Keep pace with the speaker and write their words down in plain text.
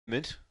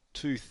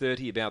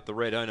2.30 about the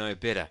red. Oh no,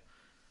 better.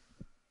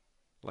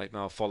 Late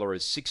male follower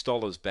is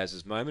 $6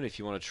 Baz's Moment if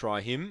you want to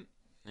try him.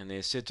 And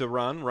they're set to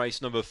run.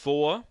 Race number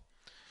 4.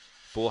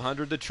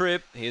 400 the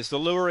trip. Here's the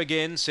lure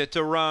again. Set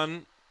to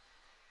run.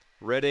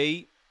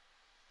 Ready.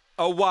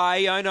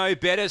 Away. Oh no,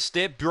 better.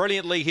 Step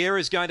brilliantly here.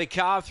 Is going to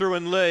carve through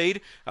and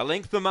lead. A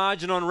length the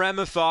margin on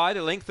Ramified.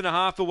 A length and a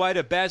half away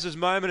to Baz's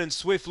Moment and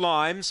Swift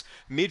Limes.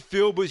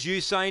 Midfield was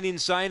Usain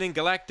Insane and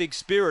Galactic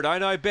Spirit. Oh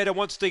no, better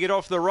wants to get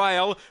off the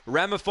rail.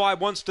 Ramified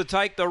wants to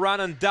take the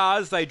run and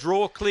does. They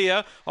draw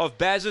clear of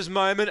Baz's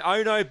Moment.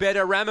 Oh no,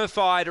 better.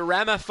 Ramified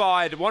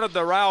wanted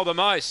the rail the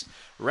most.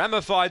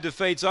 Ramified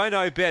defeats Oh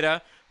no,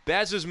 better.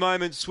 Baz's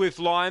Moment, Swift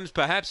Limes,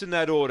 perhaps in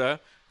that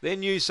order.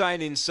 Then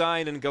Usain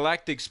Insane and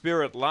Galactic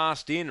Spirit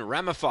last in,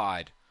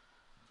 Ramified.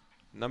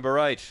 Number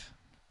 8.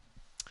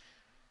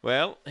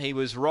 Well, he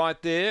was right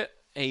there.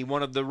 He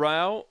wanted the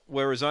rail,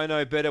 whereas Oh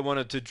No Better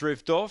wanted to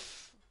drift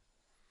off.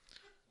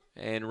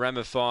 And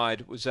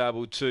Ramified was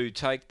able to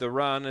take the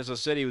run. As I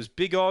said, he was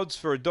big odds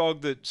for a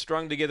dog that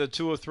strung together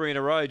 2 or 3 in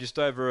a row just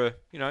over,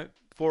 4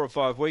 or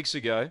 5 weeks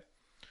ago.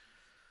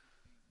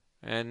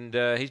 And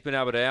he's been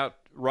able to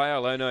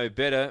out-rail Oh No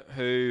Better,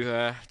 who,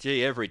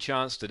 every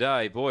chance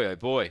today. Boy, oh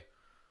boy.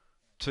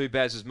 2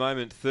 Baz's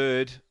Moment,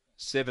 3rd.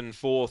 7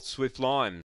 4th, Swift Limes.